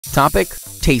Topic: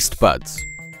 taste buds.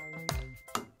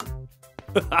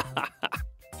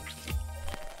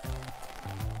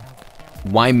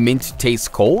 Why mint tastes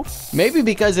cold? Maybe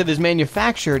because it is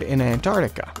manufactured in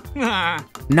Antarctica.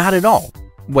 Not at all.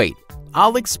 Wait,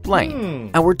 I'll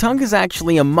explain. Our tongue is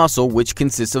actually a muscle which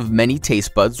consists of many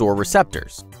taste buds or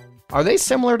receptors. Are they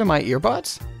similar to my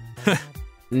earbuds?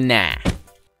 Nah.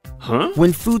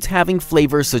 When foods having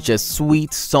flavors such as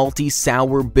sweet, salty,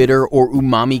 sour, bitter, or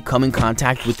umami come in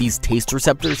contact with these taste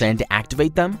receptors and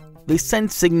activate them, they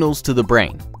send signals to the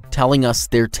brain, telling us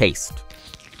their taste.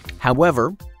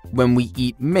 However, when we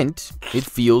eat mint, it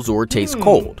feels or tastes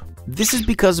cold. This is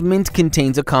because mint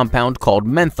contains a compound called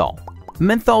menthol.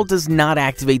 Menthol does not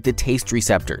activate the taste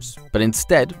receptors, but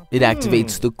instead, it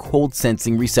activates the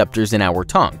cold-sensing receptors in our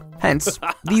tongue. Hence,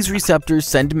 these receptors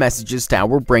send messages to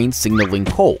our brain signaling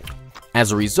cold.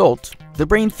 As a result, the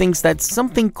brain thinks that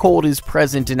something cold is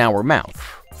present in our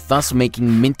mouth, thus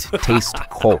making mint taste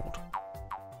cold.